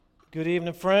Good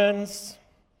evening, friends.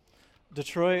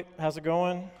 Detroit, how's it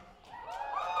going?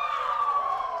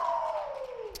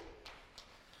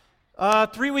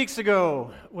 3 weeks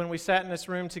ago, when we sat in this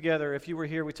room together, if you were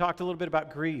here, we talked a little bit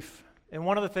about grief. And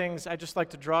one of the things I'd just like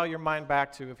to draw your mind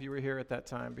back to if you were here at that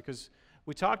time, because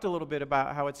we talked a little bit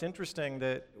about how it's interesting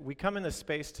that we come in this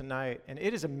space tonight, and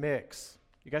it is a mix.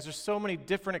 You guys, there's so many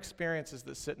different experiences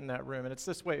that sit in that room, and it's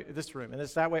this room, and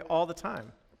it's that way all the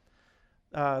time.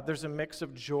 There's a mix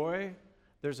of joy,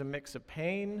 there's a mix of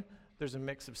pain, there's a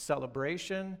mix of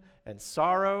celebration and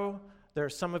sorrow. There are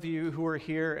some of you who are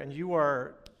here and you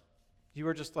are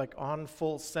just like on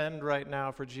full send right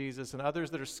now for Jesus, and others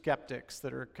that are skeptics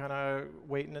that are kind of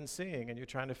waiting and seeing, and you're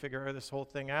trying to figure this whole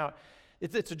thing out.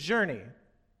 It's a journey.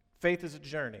 Faith is a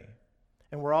journey,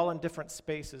 and we're all in different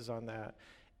spaces on that.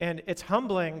 And it's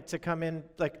humbling to come in,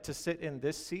 like to sit in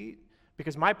this seat.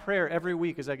 Because my prayer every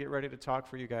week as I get ready to talk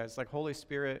for you guys, like, Holy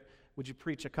Spirit, would you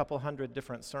preach a couple hundred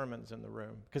different sermons in the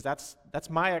room? Because that's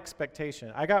my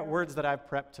expectation. I got words that I've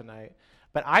prepped tonight,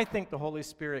 but I think the Holy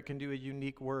Spirit can do a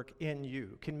unique work in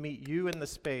you, can meet you in the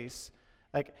space.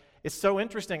 Like, it's so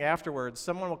interesting afterwards.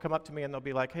 Someone will come up to me and they'll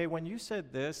be like, hey, when you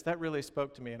said this, that really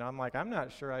spoke to me. And I'm like, I'm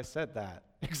not sure I said that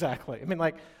exactly. I mean,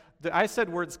 like, I said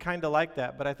words kind of like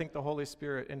that, but I think the Holy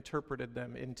Spirit interpreted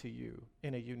them into you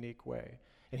in a unique way.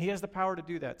 And he has the power to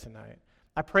do that tonight.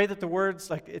 I pray that the words,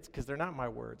 like, it's because they're not my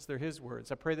words, they're his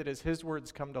words. I pray that as his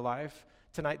words come to life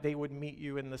tonight, they would meet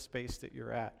you in the space that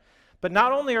you're at. But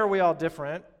not only are we all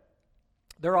different,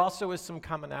 there also is some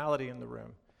commonality in the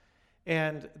room.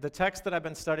 And the text that I've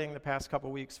been studying the past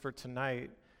couple weeks for tonight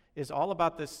is all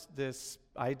about this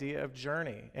idea of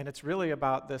journey. And it's really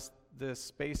about this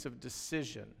space of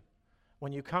decision.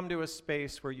 When you come to a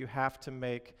space where you have to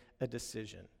make a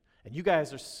decision. And you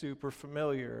guys are super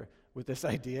familiar with this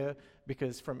idea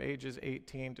because from ages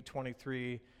 18 to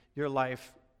 23, your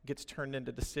life gets turned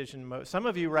into decision mode. Some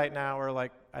of you right now are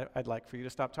like, I'd like for you to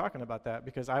stop talking about that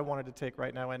because I wanted to take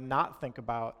right now and not think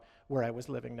about where I was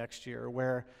living next year, or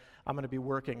where I'm going to be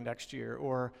working next year,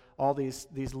 or all these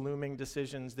looming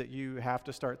decisions that you have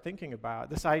to start thinking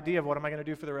about. This idea of what am I going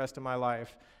to do for the rest of my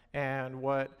life, and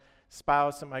what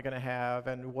spouse am I going to have,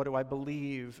 and what do I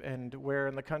believe, and where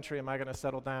in the country am I going to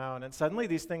settle down? And suddenly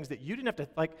these things that you didn't have to,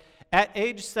 like, at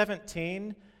age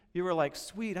 17, you were like,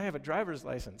 sweet, I have a driver's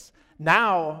license.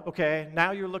 Now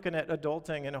you're looking at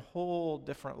adulting in a whole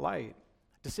different light.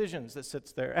 Decisions that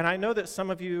sits there. And I know that some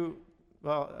of you,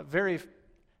 well, a very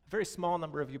small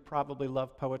number of you probably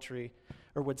love poetry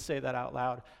or would say that out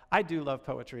loud. I do love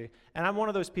poetry. And I'm one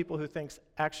of those people who thinks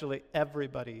actually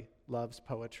everybody loves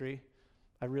poetry.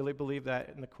 I really believe that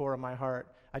in the core of my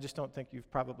heart. I just don't think you've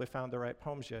probably found the right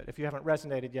poems yet, if you haven't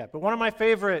resonated yet. But one of my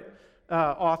favorite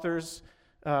authors,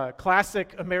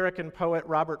 classic American poet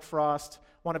Robert Frost,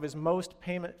 one of his most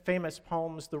famous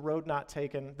poems, The Road Not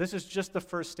Taken. This is just the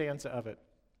first stanza of it.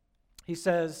 He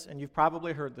says, and you've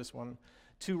probably heard this one,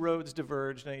 two roads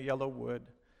diverged in a yellow wood,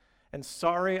 and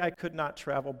sorry I could not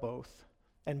travel both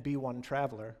and be one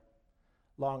traveler.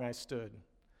 Long I stood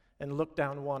and looked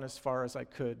down one as far as I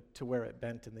could to where it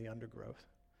bent in the undergrowth.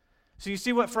 So you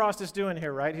see what Frost is doing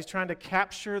here, right? He's trying to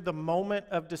capture the moment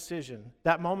of decision,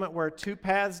 that moment where two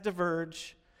paths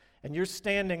diverge, and you're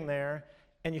standing there,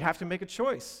 and you have to make a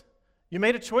choice. You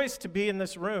made a choice to be in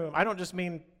this room. I don't just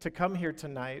mean to come here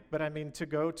tonight, but I mean to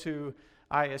go to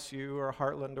ISU or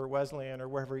Heartland or Wesleyan or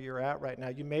wherever you're at right now.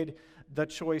 You made the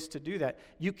choice to do that.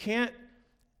 You can't,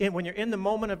 when you're in the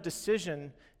moment of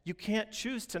decision, you can't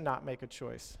choose to not make a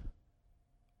choice.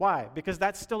 Why? Because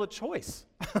that's still a choice.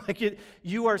 Like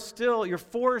you're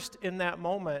forced in that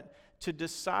moment to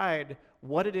decide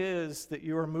what it is that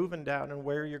you are moving down and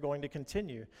where you're going to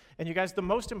continue. And you guys, the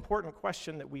most important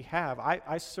question that we have,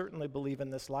 I certainly believe in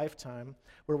this lifetime,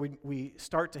 where we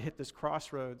start to hit this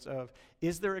crossroads of,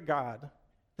 is there a God?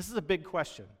 This is a big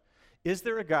question. Is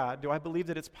there a God? Do I believe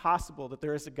that it's possible that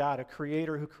there is a God, a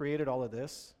creator who created all of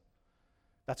this?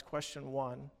 That's question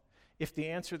one. If the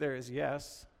answer there is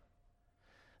yes,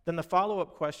 then the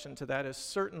follow-up question to that is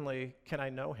certainly, can I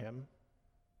know him?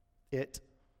 It,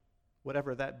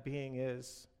 whatever that being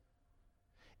is.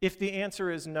 If the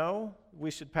answer is no, we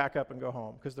should pack up and go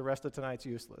home because the rest of tonight's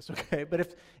useless, okay?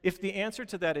 But if the answer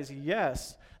to that is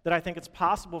yes, that I think it's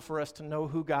possible for us to know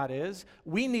who God is,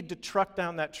 we need to truck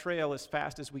down that trail as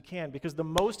fast as we can because the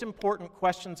most important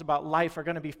questions about life are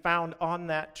going to be found on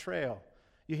that trail.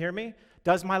 You hear me?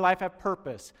 Does my life have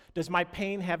purpose? Does my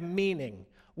pain have meaning?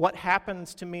 What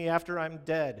happens to me after I'm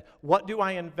dead? What do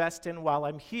I invest in while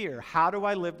I'm here? How do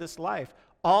I live this life?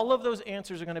 All of those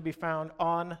answers are going to be found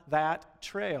on that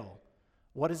trail.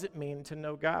 What does it mean to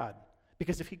know God?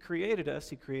 Because if he created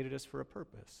us for a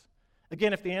purpose.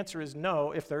 Again, if the answer is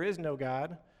no, if there is no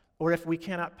God, or if we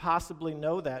cannot possibly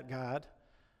know that God,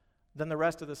 then the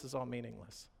rest of this is all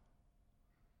meaningless.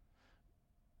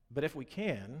 But if we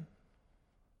can,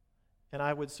 and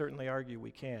I would certainly argue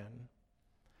we can,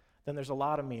 then there's a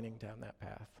lot of meaning down that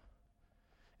path.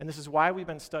 And this is why we've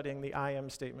been studying the I am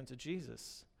statements of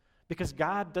Jesus. Because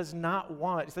God does not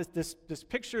want, this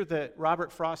picture that Robert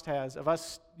Frost has of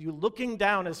us, you looking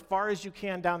down as far as you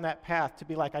can down that path to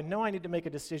be like, I know I need to make a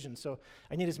decision, so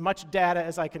I need as much data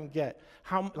as I can get.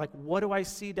 What do I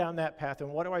see down that path,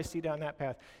 and what do I see down that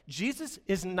path? Jesus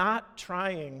is not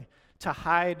trying to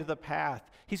hide the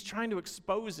path. He's trying to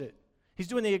expose it. He's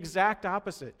doing the exact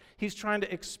opposite. He's trying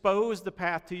to expose the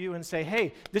path to you and say,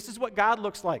 hey, this is what God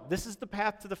looks like. This is the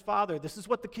path to the Father. This is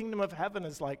what the kingdom of heaven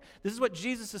is like. This is what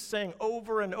Jesus is saying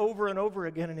over and over and over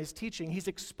again in his teaching. He's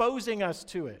exposing us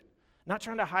to it. Not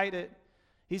trying to hide it.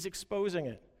 He's exposing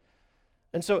it.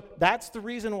 And so that's the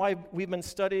reason why we've been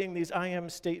studying these I am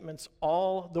statements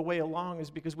all the way along, is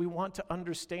because we want to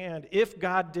understand, if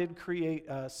God did create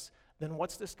us, then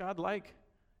what's this God like?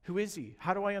 Who is he?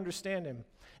 How do I understand him?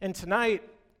 And tonight,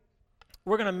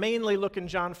 we're going to mainly look in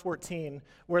John 14,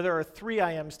 where there are 3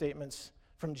 I am statements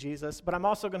from Jesus, but I'm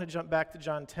also going to jump back to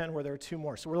John 10, where there are 2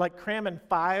 more. So we're like cramming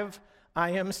 5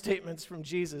 I am statements from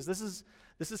Jesus. This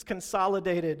is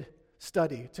consolidated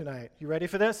study tonight. You ready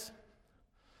for this?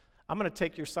 I'm going to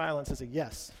take your silence as a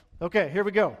yes. Okay, here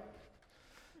we go.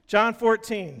 John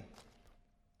 14.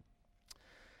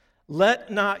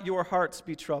 Let not your hearts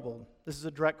be troubled. This is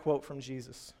a direct quote from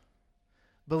Jesus.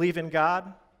 Believe in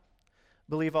God.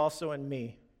 Believe also in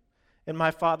me. In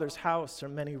my Father's house are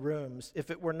many rooms.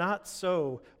 If it were not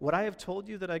so, would I have told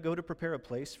you that I go to prepare a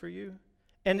place for you?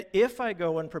 And if I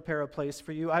go and prepare a place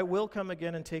for you, I will come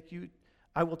again and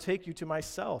I will take you to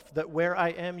myself, that where I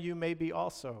am you may be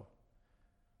also.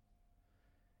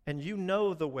 And you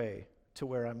know the way to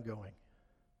where I'm going.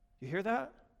 You hear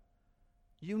that?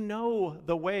 You know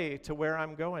the way to where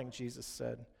I'm going, Jesus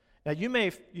said. Now you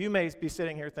may be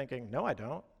sitting here thinking, no, I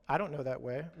don't. I don't know that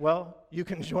way. Well, you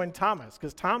can join Thomas,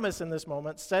 because Thomas in this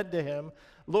moment said to him,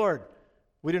 Lord,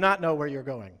 we do not know where you're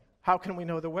going. How can we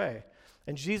know the way?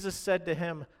 And Jesus said to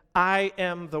him, I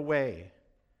am the way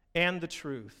and the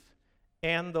truth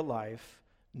and the life.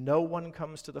 No one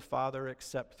comes to the Father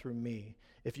except through me.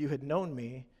 If you had known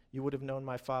me, you would have known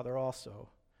my Father also.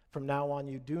 From now on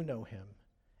you do know him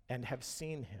and have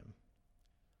seen him.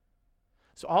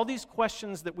 So all these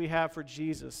questions that we have for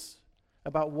Jesus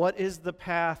about what is the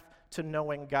path to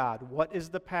knowing God, what is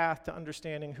the path to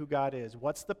understanding who God is,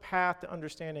 what's the path to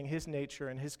understanding his nature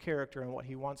and his character and what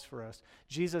he wants for us,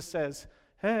 Jesus says,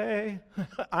 hey,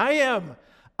 I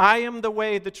am the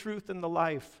way, the truth, and the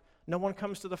life. No one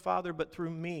comes to the Father but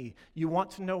through me. You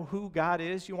want to know who God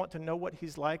is? You want to know what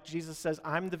he's like? Jesus says,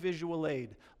 I'm the visual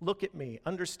aid. Look at me.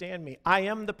 Understand me. I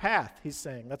am the path, he's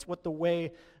saying. That's what the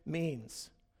way means.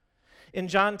 In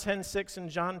John 10:6 and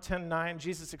John 10:9,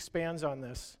 Jesus expands on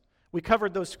this. We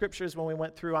covered those scriptures when we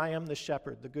went through I am the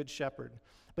shepherd, the good shepherd.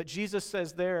 But Jesus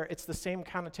says there, it's the same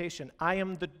connotation. I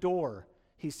am the door,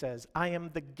 he says. I am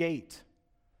the gate.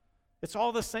 It's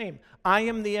all the same. I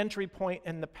am the entry point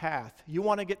and the path. You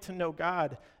want to get to know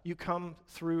God, you come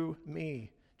through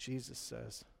me, Jesus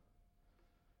says.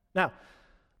 Now,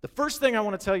 the first thing I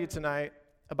want to tell you tonight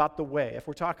about the way, if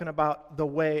we're talking about the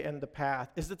way and the path,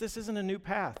 is that this isn't a new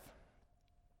path.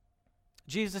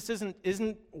 Jesus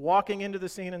isn't walking into the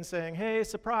scene and saying, hey,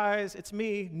 surprise, it's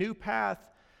me, new path.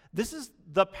 This is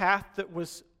the path that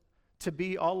was to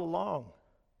be all along.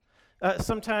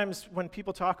 Sometimes when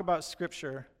people talk about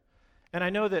Scripture, and I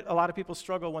know that a lot of people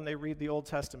struggle when they read the Old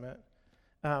Testament,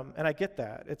 and I get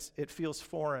that. It feels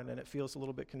foreign and it feels a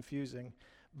little bit confusing.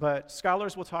 But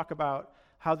scholars will talk about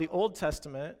how the Old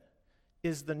Testament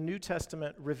is the New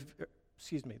Testament,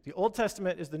 the Old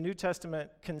Testament is the New Testament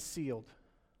concealed.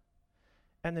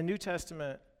 And the New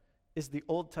Testament is the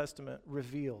Old Testament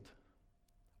revealed,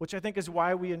 which I think is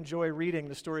why we enjoy reading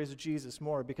the stories of Jesus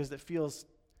more, because it feels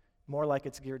more like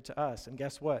it's geared to us. And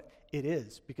guess what? It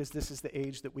is, because this is the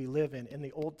age that we live in. In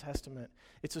the Old Testament,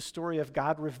 it's a story of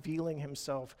God revealing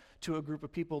himself to a group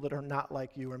of people that are not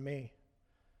like you or me.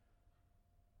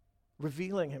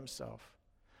 Revealing himself.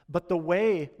 But the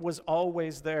way was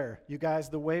always there. You guys,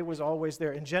 the way was always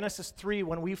there. In Genesis 3,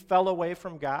 when we fell away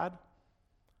from God,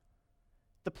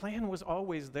 the plan was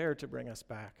always there to bring us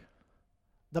back.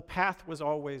 The path was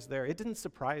always there. It didn't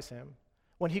surprise him.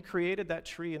 When he created that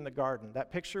tree in the garden,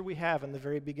 that picture we have in the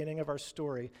very beginning of our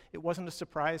story, it wasn't a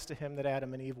surprise to him that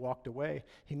Adam and Eve walked away.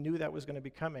 He knew that was going to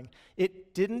be coming.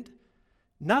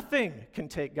 Nothing can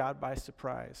take God by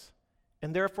surprise.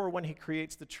 And therefore, when he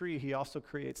creates the tree, he also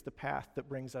creates the path that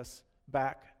brings us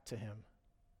back to him.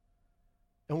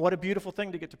 And what a beautiful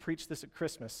thing to get to preach this at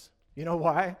Christmas. You know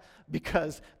why?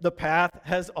 Because the path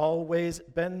has always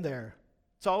been there.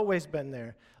 It's always been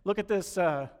there. Look at this.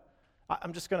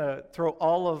 I'm just going to throw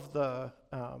all of the,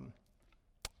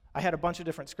 I had a bunch of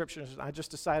different scriptures. I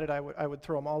just decided I would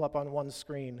throw them all up on one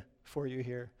screen for you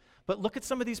here. But look at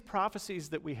some of these prophecies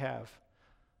that we have.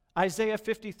 Isaiah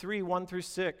 53, 1 through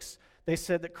 6, they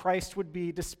said that Christ would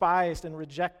be despised and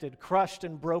rejected, crushed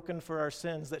and broken for our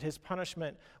sins, that his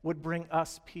punishment would bring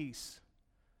us peace.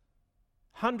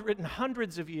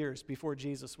 Hundreds of years before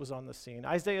Jesus was on the scene.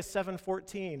 Isaiah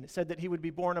 7:14 said that he would be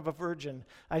born of a virgin.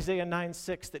 Isaiah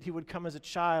 9:6 that he would come as a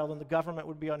child and the government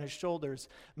would be on his shoulders.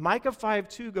 Micah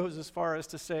 5:2 goes as far as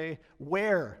to say,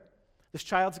 where? This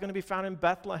child's going to be found in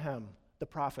Bethlehem, the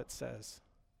prophet says.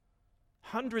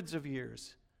 Hundreds of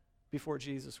years before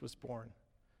Jesus was born.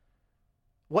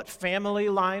 What family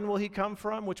line will he come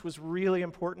from, which was really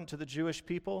important to the Jewish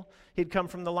people? He'd come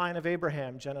from the line of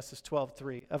Abraham, Genesis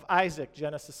 12:3, of Isaac,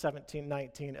 Genesis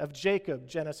 17:19, of Jacob,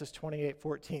 Genesis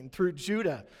 28:14, through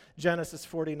Judah, Genesis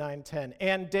 49:10,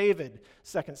 and David,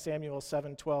 2 Samuel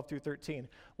 7:12 through 13.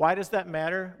 Why does that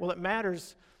matter? Well, it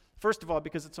matters, first of all,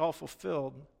 because it's all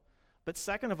fulfilled. But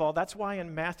second of all, that's why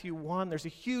in Matthew 1, there's a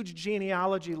huge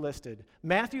genealogy listed.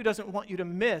 Matthew doesn't want you to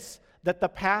miss that the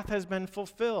path has been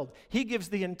fulfilled. He gives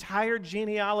the entire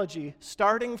genealogy,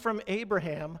 starting from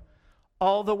Abraham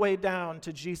all the way down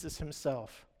to Jesus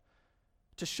himself,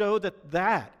 to show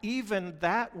that even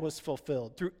that was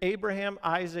fulfilled. Through Abraham,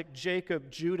 Isaac,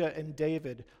 Jacob, Judah, and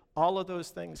David, all of those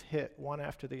things hit one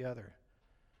after the other.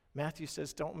 Matthew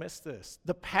says, don't miss this.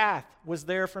 The path was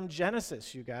there from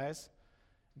Genesis, you guys.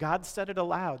 God said it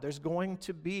aloud. There's going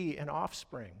to be an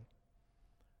offspring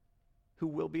who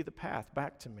will be the path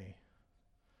back to me.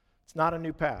 It's not a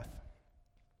new path.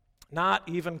 Not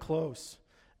even close.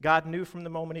 God knew from the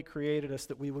moment he created us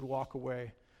that we would walk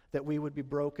away, that we would be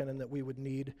broken, and that we would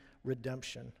need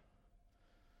redemption.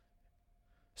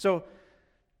 So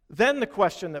then the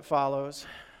question that follows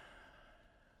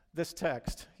this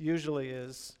text usually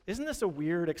is, isn't this a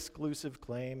weird exclusive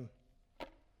claim?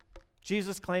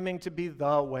 Jesus claiming to be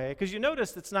the way. Because you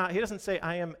notice it's not, he doesn't say,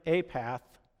 I am a path.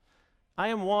 I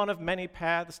am one of many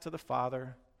paths to the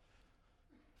Father.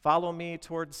 Follow me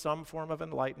towards some form of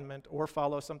enlightenment or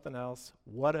follow something else.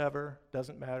 Whatever,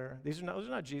 doesn't matter. Those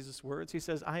are not Jesus' words. He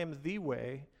says, I am the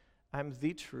way. I am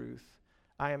the truth.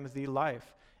 I am the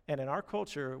life. And in our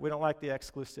culture, we don't like the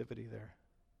exclusivity there.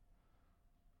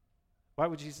 Why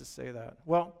would Jesus say that?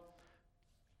 Well,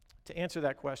 to answer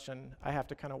that question, I have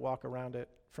to kind of walk around it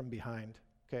from behind,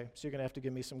 okay? So you're going to have to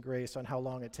give me some grace on how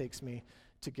long it takes me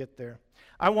to get there.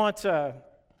 I want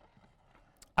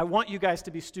you guys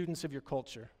to be students of your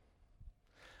culture.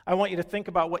 I want you to think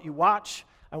about what you watch.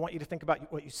 I want you to think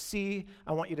about what you see.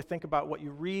 I want you to think about what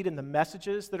you read and the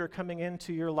messages that are coming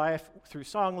into your life through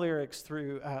song lyrics,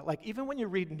 through, even when you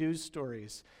read news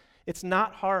stories. It's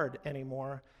not hard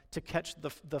anymore to catch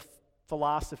the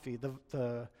philosophy,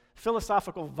 the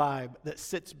philosophical vibe that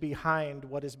sits behind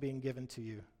what is being given to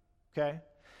you, okay?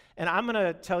 And I'm going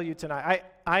to tell you tonight,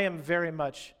 I am very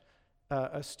much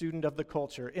a student of the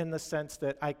culture in the sense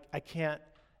that I can't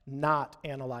not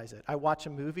analyze it. I watch a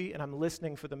movie and I'm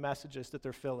listening for the messages that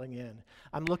they're filling in.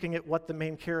 I'm looking at what the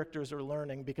main characters are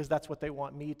learning because that's what they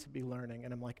want me to be learning.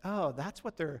 And I'm like, oh, that's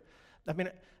what they're,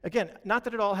 again, not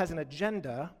that it all has an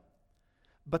agenda,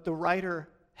 but the writer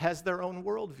has their own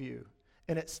worldview.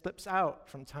 And it slips out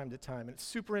from time to time. And it's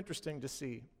super interesting to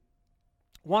see.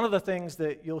 One of the things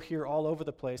that you'll hear all over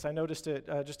the place, I noticed it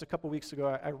just a couple weeks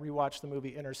ago, I rewatched the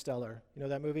movie Interstellar. You know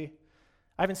that movie?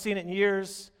 I haven't seen it in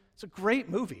years. It's a great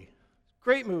movie.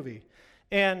 Great movie.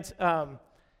 And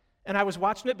I was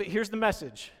watching it, but here's the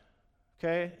message,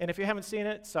 okay? And if you haven't seen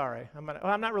it, sorry.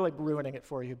 I'm not really ruining it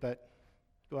for you, but,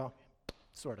 well,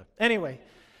 sort of. Anyway,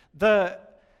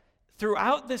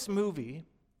 throughout this movie,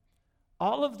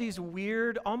 all of these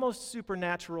weird, almost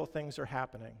supernatural things are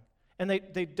happening. And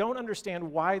they don't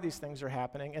understand why these things are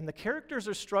happening. And the characters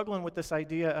are struggling with this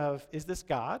idea of, is this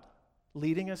God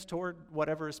leading us toward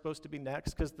whatever is supposed to be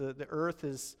next? Because the earth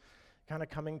is kind of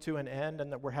coming to an end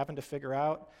and that we're having to figure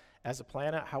out as a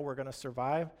planet how we're going to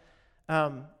survive.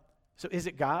 So is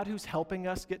it God who's helping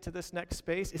us get to this next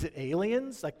space? Is it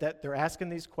aliens? Like that they're asking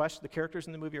these questions, the characters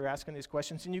in the movie are asking these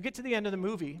questions. And you get to the end of the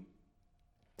movie,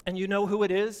 and you know who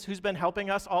it is who's been helping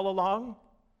us all along?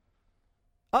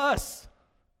 Us.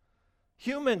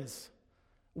 Humans.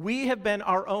 We have been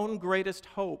our own greatest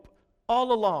hope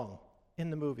all along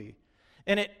in the movie.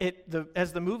 And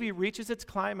as the movie reaches its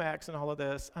climax and all of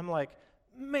this, I'm like,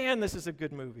 man, this is a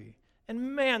good movie.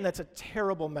 And man, that's a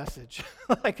terrible message.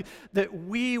 Like that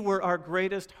we were our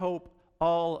greatest hope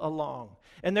all along.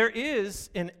 And there is,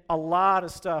 in a lot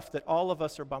of stuff that all of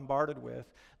us are bombarded with,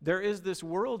 there is this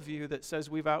worldview that says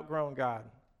we've outgrown God.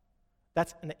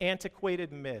 That's an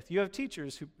antiquated myth. You have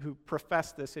teachers who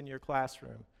profess this in your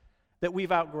classroom, that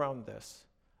we've outgrown this.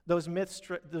 Those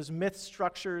myth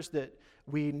structures that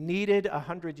we needed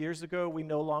 100 years ago, we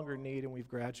no longer need, and we've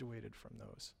graduated from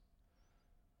those.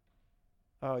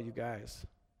 Oh, you guys,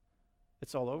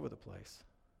 it's all over the place.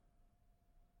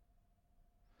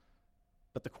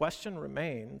 But the question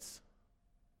remains,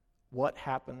 what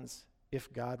happens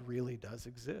if God really does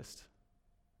exist?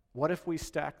 What if we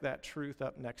stack that truth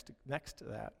up next to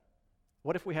that?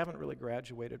 What if we haven't really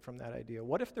graduated from that idea?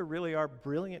 What if there really are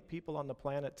brilliant people on the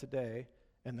planet today,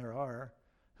 and there are,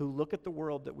 who look at the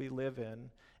world that we live in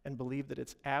and believe that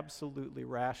it's absolutely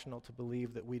rational to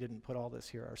believe that we didn't put all this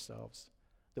here ourselves,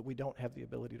 that we don't have the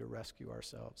ability to rescue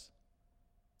ourselves,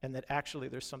 and that actually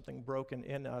there's something broken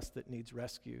in us that needs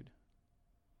rescued?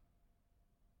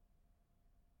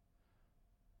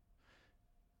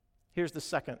 Here's the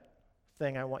second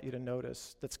thing I want you to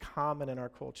notice that's common in our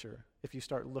culture if you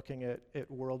start looking at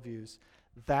worldviews.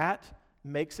 That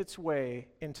makes its way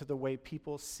into the way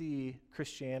people see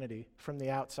Christianity from the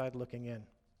outside looking in.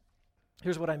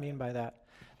 Here's what I mean by that.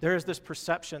 There is this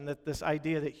perception, that this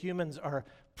idea that humans are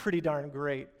pretty darn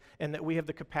great and that we have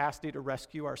the capacity to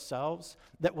rescue ourselves,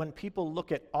 that when people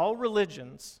look at all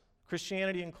religions,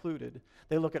 Christianity included,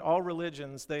 they look at all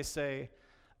religions, they say,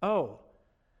 oh,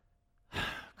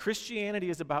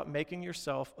 Christianity is about making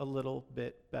yourself a little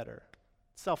bit better.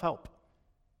 Self-help.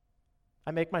 I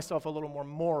make myself a little more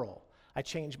moral. I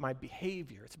change my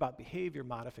behavior. It's about behavior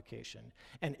modification.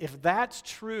 And if that's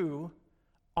true,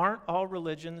 aren't all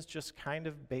religions just kind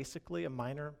of basically a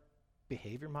minor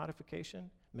behavior modification?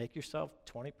 Make yourself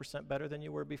 20% better than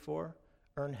you were before?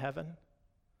 Earn heaven?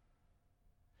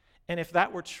 And if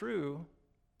that were true,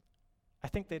 I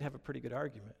think they'd have a pretty good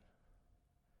argument.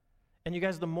 And you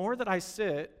guys, the more that I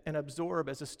sit and absorb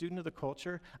as a student of the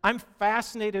culture, I'm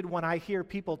fascinated when I hear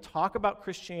people talk about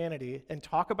Christianity and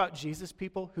talk about Jesus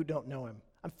people who don't know him.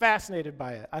 I'm fascinated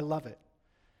by it. I love it.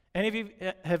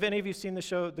 Have any of you seen the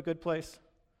show The Good Place?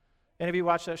 Any of you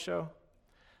watch that show?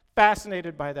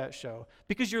 Fascinated by that show.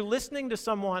 Because you're listening to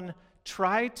someone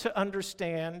try to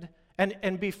understand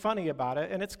and be funny about it,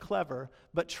 and it's clever,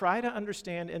 but try to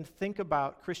understand and think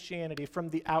about Christianity from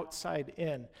the outside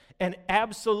in. And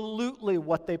absolutely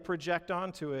what they project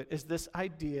onto it is this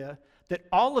idea that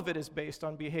all of it is based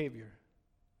on behavior.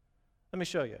 Let me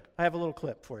show you. I have a little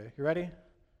clip for you. You ready?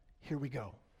 Here we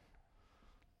go.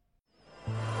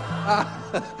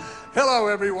 Hello,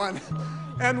 everyone,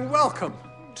 and welcome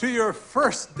to your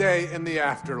first day in the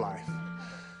afterlife.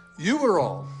 You were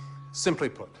all, simply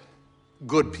put,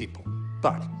 good people.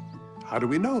 But how do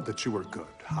we know that you were good?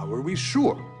 How are we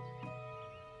sure?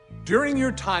 During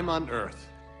your time on Earth,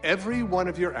 every one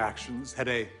of your actions had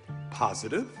a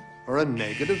positive or a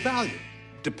negative value,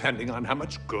 depending on how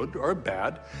much good or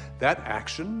bad that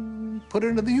action put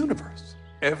into the universe.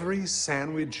 Every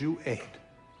sandwich you ate,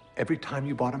 every time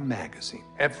you bought a magazine,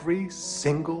 every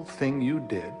single thing you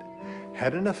did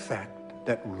had an effect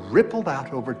that rippled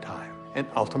out over time and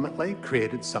ultimately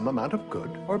created some amount of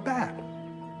good or bad.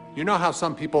 You know how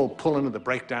some people pull into the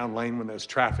breakdown lane when there's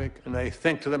traffic and they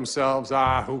think to themselves,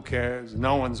 who cares?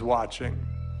 No one's watching.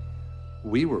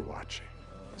 We were watching.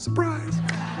 Surprise.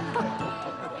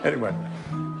 Anyway,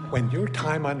 when your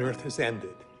time on Earth has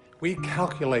ended, we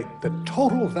calculate the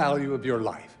total value of your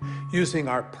life using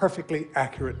our perfectly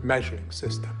accurate measuring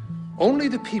system. Only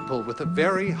the people with the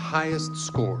very highest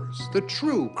scores, the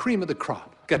true cream of the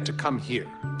crop, get to come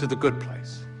here, to the good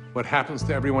place. What happens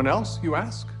to everyone else, you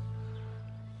ask?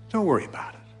 Don't worry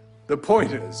about it. The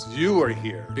point is, you are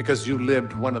here because you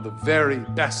lived one of the very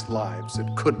best lives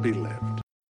that could be lived.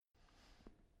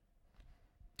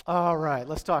 All right,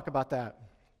 let's talk about that.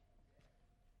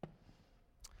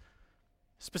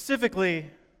 Specifically,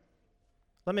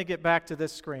 let me get back to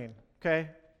this screen, okay?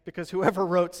 Because whoever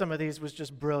wrote some of these was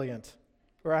just brilliant,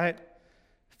 right?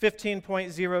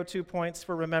 15.02 points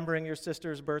for remembering your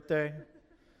sister's birthday.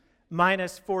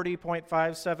 Minus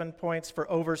 40.57 points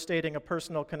for overstating a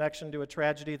personal connection to a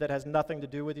tragedy that has nothing to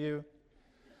do with you.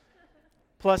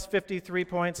 Plus 53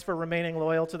 points for remaining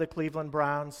loyal to the Cleveland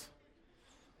Browns.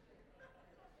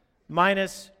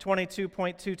 Minus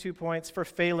 22.22 points for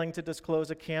failing to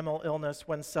disclose a camel illness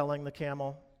when selling the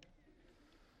camel.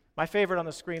 My favorite on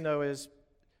the screen, though, is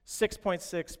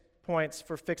 6.6 points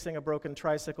for fixing a broken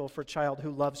tricycle for a child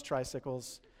who loves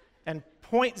tricycles, and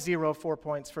 0.04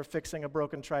 points for fixing a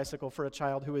broken tricycle for a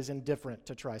child who is indifferent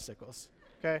to tricycles,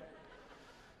 okay?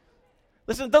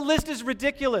 Listen, the list is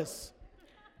ridiculous.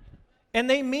 And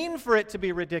they mean for it to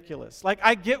be ridiculous. Like,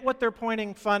 I get what they're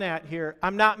pointing fun at here.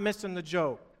 I'm not missing the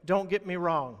joke. Don't get me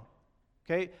wrong.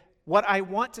 Okay? What I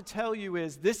want to tell you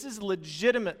is this is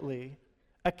legitimately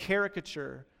a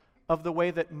caricature of the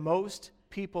way that most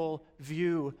people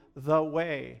view the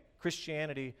way,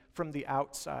 Christianity, from the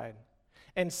outside.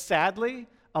 And sadly,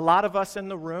 a lot of us in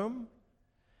the room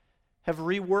have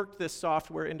reworked this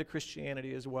software into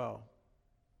Christianity as well,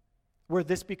 where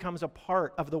this becomes a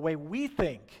part of the way we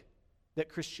think that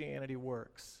Christianity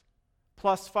works.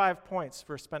 Plus 5 points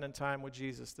for spending time with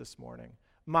Jesus this morning.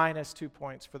 Minus 2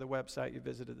 points for the website you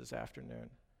visited this afternoon.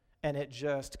 And it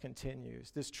just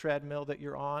continues. This treadmill that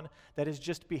you're on, that is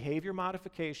just behavior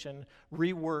modification,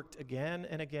 reworked again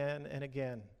and again and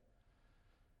again.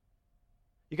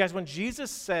 You guys, when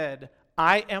Jesus said,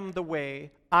 I am the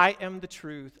way, I am the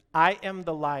truth, I am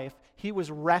the life, he was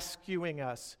rescuing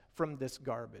us from this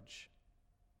garbage.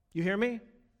 You hear me?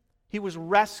 He was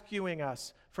rescuing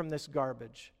us from this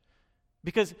garbage.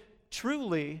 Because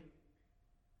truly,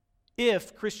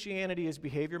 if Christianity is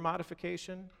behavior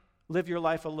modification, live your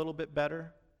life a little bit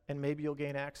better, and maybe you'll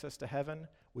gain access to heaven,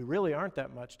 we really aren't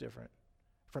that much different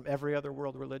from every other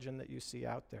world religion that you see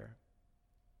out there.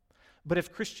 But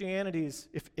if Christianity's,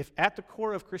 if at the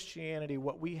core of Christianity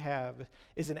what we have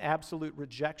is an absolute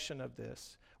rejection of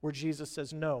this, where Jesus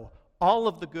says, no, all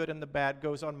of the good and the bad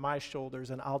goes on my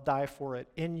shoulders and I'll die for it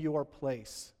in your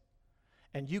place,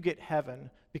 and you get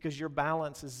heaven because your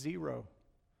balance is zero.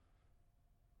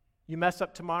 You mess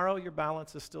up tomorrow, your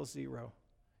balance is still zero.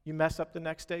 You mess up the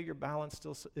next day, your balance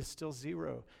is still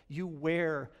zero. You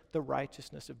wear the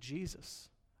righteousness of Jesus.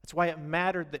 That's why it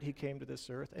mattered that he came to this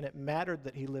earth, and it mattered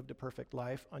that he lived a perfect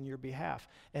life on your behalf,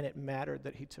 and it mattered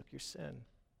that he took your sin.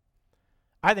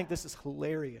 I think this is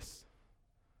hilarious.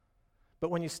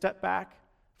 But when you step back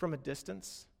from a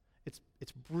distance,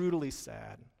 it's brutally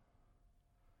sad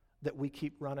that we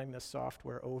keep running this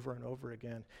software over and over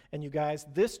again. And you guys,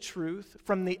 this truth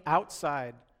from the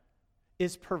outside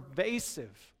is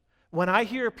pervasive. When I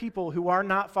hear people who are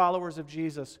not followers of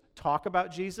Jesus talk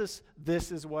about Jesus,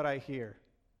 this is what I hear.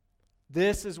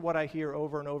 This is what I hear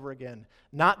over and over again.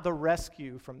 Not the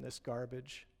rescue from this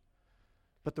garbage,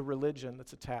 but the religion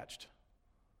that's attached.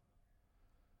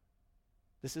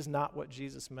 This is not what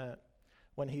Jesus meant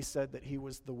when he said that he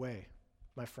was the way,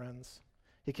 my friends.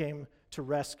 He came to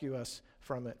rescue us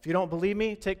from it. If you don't believe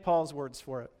me, take Paul's words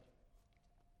for it.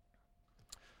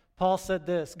 Paul said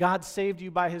this, God saved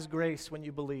you by his grace when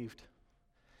you believed.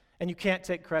 And you can't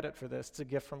take credit for this. It's a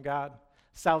gift from God.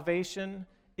 Salvation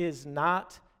is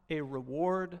not a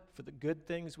reward for the good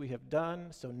things we have done,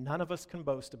 so none of us can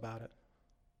boast about it.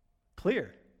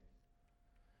 Clear.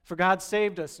 For God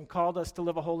saved us and called us to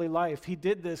live a holy life. He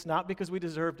did this not because we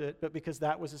deserved it, but because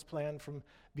that was his plan from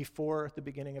before the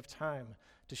beginning of time,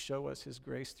 to show us his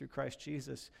grace through Christ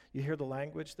Jesus. You hear the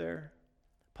language there?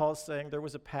 Paul's saying there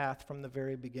was a path from the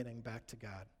very beginning back to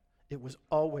God. It was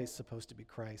always supposed to be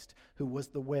Christ, who was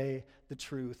the way, the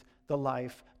truth, the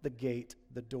life, the gate,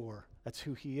 the door. That's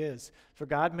who he is. For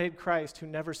God made Christ, who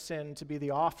never sinned, to be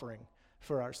the offering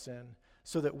for our sin,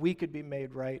 so that we could be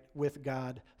made right with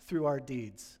God through our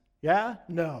deeds. Yeah?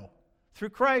 No. Through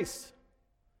Christ.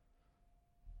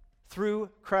 Through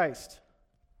Christ.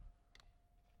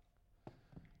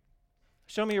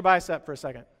 Show me your bicep for a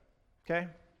second. Okay?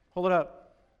 Hold it up.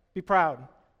 Be proud.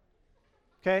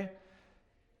 Okay?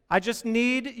 I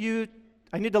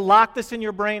need to lock this in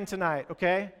your brain tonight,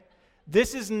 okay?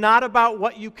 This is not about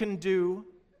what you can do.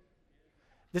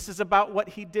 This is about what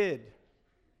he did.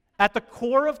 At the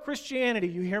core of Christianity,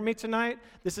 you hear me tonight?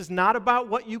 This is not about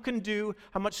what you can do,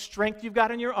 how much strength you've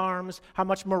got in your arms, how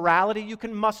much morality you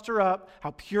can muster up,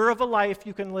 how pure of a life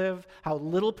you can live, how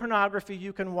little pornography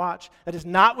you can watch. That is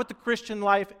not what the Christian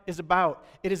life is about.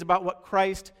 It is about what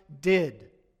Christ did.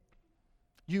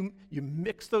 You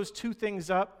mix those two things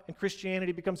up, and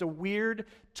Christianity becomes a weird,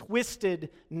 twisted,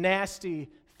 nasty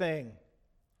thing.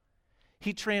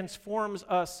 He transforms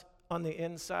us on the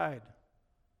inside.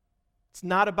 It's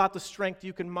not about the strength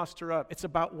you can muster up. It's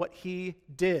about what he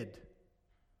did.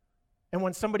 And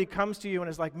when somebody comes to you and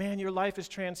is like, man, your life is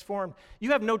transformed,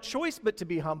 you have no choice but to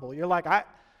be humble. You're like, I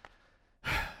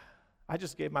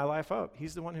just gave my life up.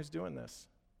 He's the one who's doing this.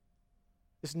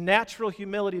 This natural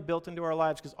humility built into our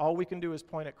lives because all we can do is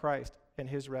point at Christ and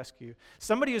his rescue.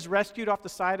 Somebody is rescued off the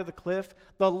side of the cliff,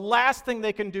 the last thing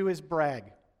they can do is brag.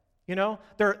 You know,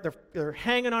 they're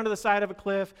hanging onto the side of a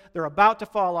cliff. They're about to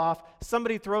fall off.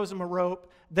 Somebody throws them a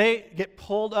rope. They get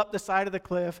pulled up the side of the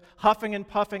cliff, huffing and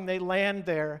puffing. They land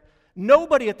there.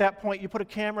 Nobody at that point, you put a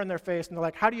camera in their face and they're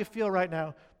like, how do you feel right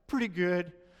now? Pretty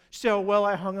good. See how well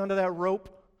I hung onto that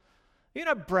rope? You're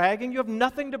not bragging. You have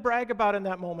nothing to brag about in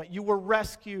that moment. You were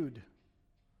rescued.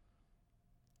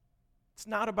 It's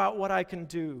not about what I can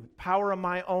do, power of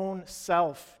my own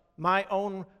self, my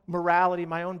own morality,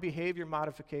 my own behavior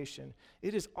modification.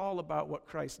 It is all about what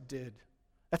Christ did.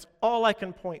 That's all I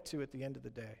can point to at the end of the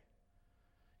day.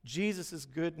 Jesus is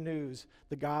good news,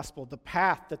 the gospel, the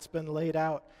path that's been laid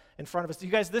out in front of us.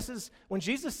 You guys, this is, when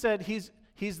Jesus said he's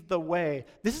the way,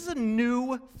 this is a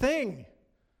new thing.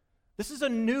 This is a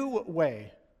new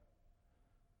way.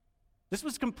 This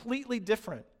was completely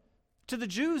different. To the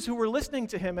Jews who were listening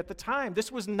to him at the time,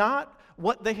 this was not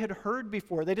what they had heard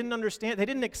before. They didn't understand. They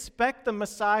didn't expect the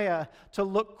Messiah to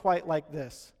look quite like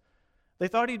this. They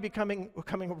thought he'd be coming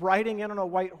riding in on a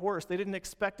white horse. They didn't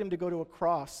expect him to go to a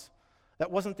cross. That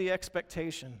wasn't the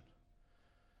expectation.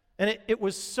 And it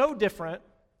was so different.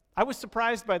 I was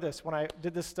surprised by this when I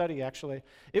did this study, actually.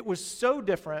 It was so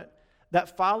different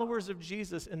that followers of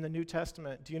Jesus in the New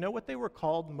Testament, do you know what they were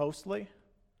called mostly?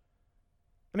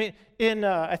 I mean, in,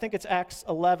 I think it's Acts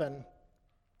 11,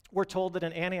 we're told that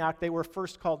in Antioch they were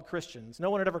first called Christians. No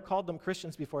one had ever called them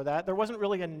Christians before that. There wasn't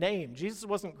really a name. Jesus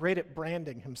wasn't great at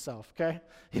branding himself, okay?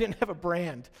 He didn't have a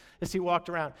brand as he walked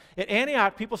around. At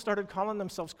Antioch, people started calling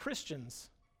themselves Christians.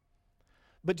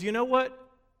 But do you know what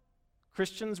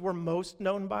Christians were most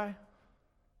known by?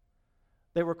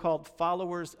 They were called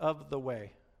followers of the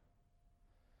way.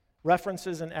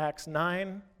 References in Acts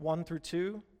 9, 1 through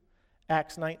 2,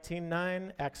 Acts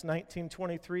 19:9, Acts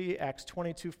 19:23, Acts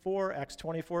 22:4, Acts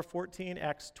 24:14,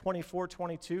 Acts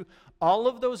 24:22. All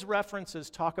of those references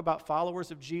talk about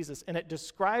followers of Jesus, and it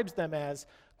describes them as,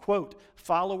 quote,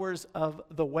 followers of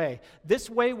the way. This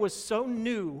way was so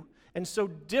new and so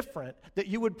different that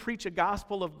you would preach a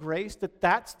gospel of grace,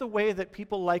 that's the way that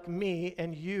people like me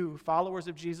and you, followers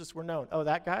of Jesus, were known. Oh,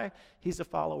 that guy, he's a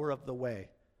follower of the way.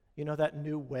 You know that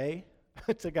new way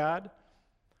to God?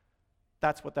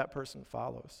 That's what that person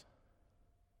follows.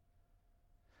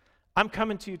 I'm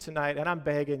coming to you tonight and I'm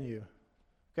begging you,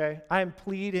 okay? I am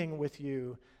pleading with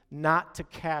you not to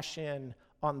cash in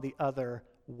on the other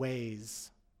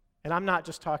ways. And I'm not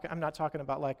talking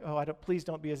about like, please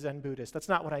don't be a Zen Buddhist. That's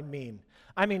not what I mean.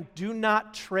 I mean, do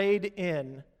not trade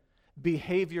in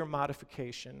behavior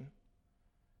modification.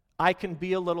 I can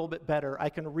be a little bit better. I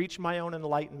can reach my own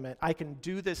enlightenment. I can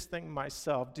do this thing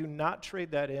myself. Do not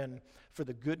trade that in for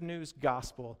the good news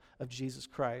gospel of Jesus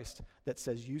Christ that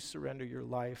says you surrender your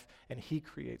life and he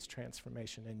creates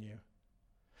transformation in you.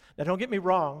 Now, don't get me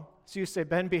wrong. So you say,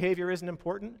 Ben, behavior isn't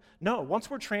important? No, once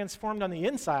we're transformed on the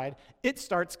inside, it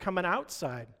starts coming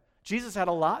outside. Jesus had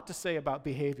a lot to say about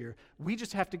behavior. We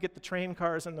just have to get the train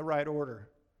cars in the right order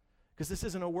because this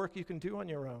isn't a work you can do on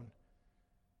your own.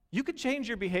 You could change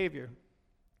your behavior.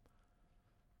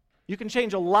 You can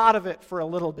change a lot of it for a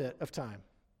little bit of time.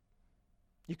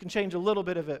 You can change a little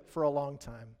bit of it for a long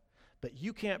time. But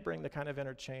you can't bring the kind of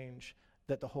inner change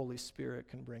that the Holy Spirit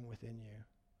can bring within you,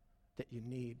 that you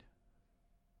need.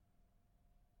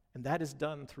 And that is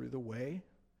done through the way,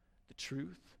 the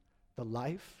truth, the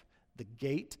life, the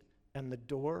gate, and the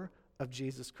door of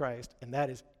Jesus Christ. And that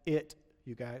is it,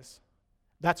 you guys.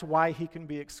 That's why he can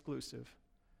be exclusive.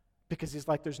 Because he's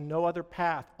like, there's no other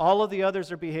path. All of the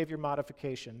others are behavior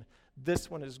modification.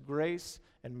 This one is grace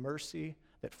and mercy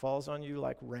that falls on you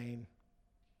like rain.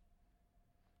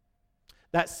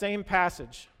 That same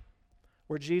passage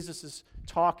where Jesus is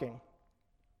talking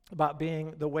about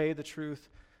being the way, the truth,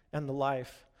 and the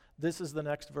life, this is the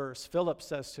next verse. Philip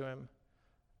says to him,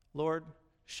 Lord,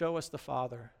 show us the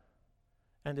Father,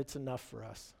 and it's enough for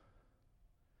us.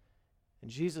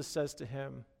 And Jesus says to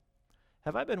him,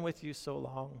 have I been with you so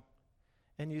long,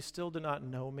 and you still do not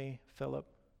know me, Philip?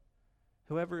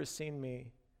 Whoever has seen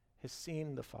me has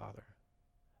seen the Father.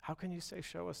 How can you say,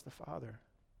 show us the Father?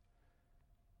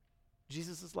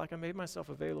 Jesus is like, I made myself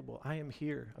available. I am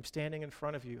here. I'm standing in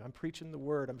front of you. I'm preaching the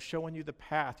word. I'm showing you the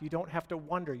path. You don't have to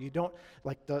wonder. You don't,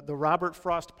 like the Robert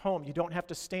Frost poem, you don't have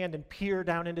to stand and peer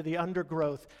down into the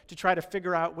undergrowth to try to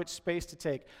figure out which space to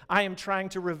take. I am trying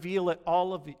to reveal it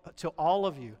to all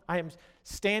of you. I am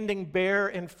standing bare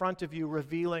in front of you,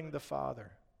 revealing the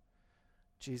Father.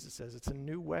 Jesus says it's a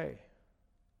new way.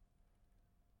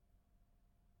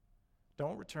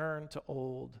 Don't return to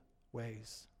old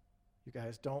ways. You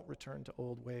guys, don't return to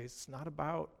old ways. It's not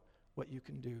about what you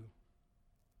can do.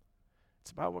 It's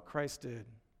about what Christ did.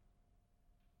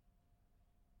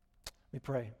 Let me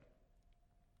pray.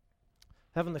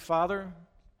 Heavenly Father,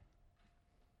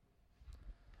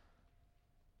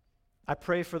 I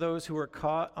pray for those who are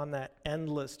caught on that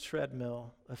endless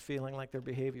treadmill of feeling like their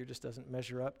behavior just doesn't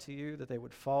measure up to you, that they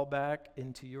would fall back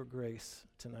into your grace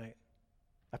tonight.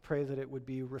 I pray that it would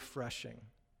be refreshing.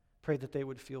 Pray that they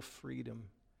would feel freedom.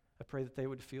 I pray that they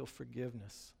would feel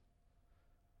forgiveness.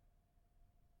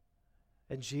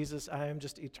 And Jesus, I am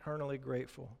just eternally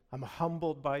grateful. I'm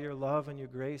humbled by your love and your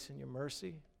grace and your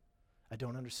mercy. I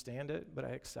don't understand it, but I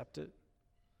accept it.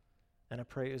 And I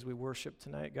pray as we worship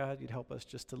tonight, God, you'd help us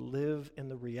just to live in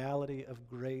the reality of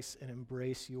grace and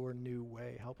embrace your new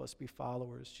way. Help us be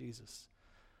followers, Jesus,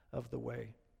 of the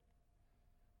way.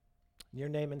 In your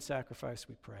name and sacrifice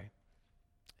we pray.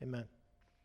 Amen.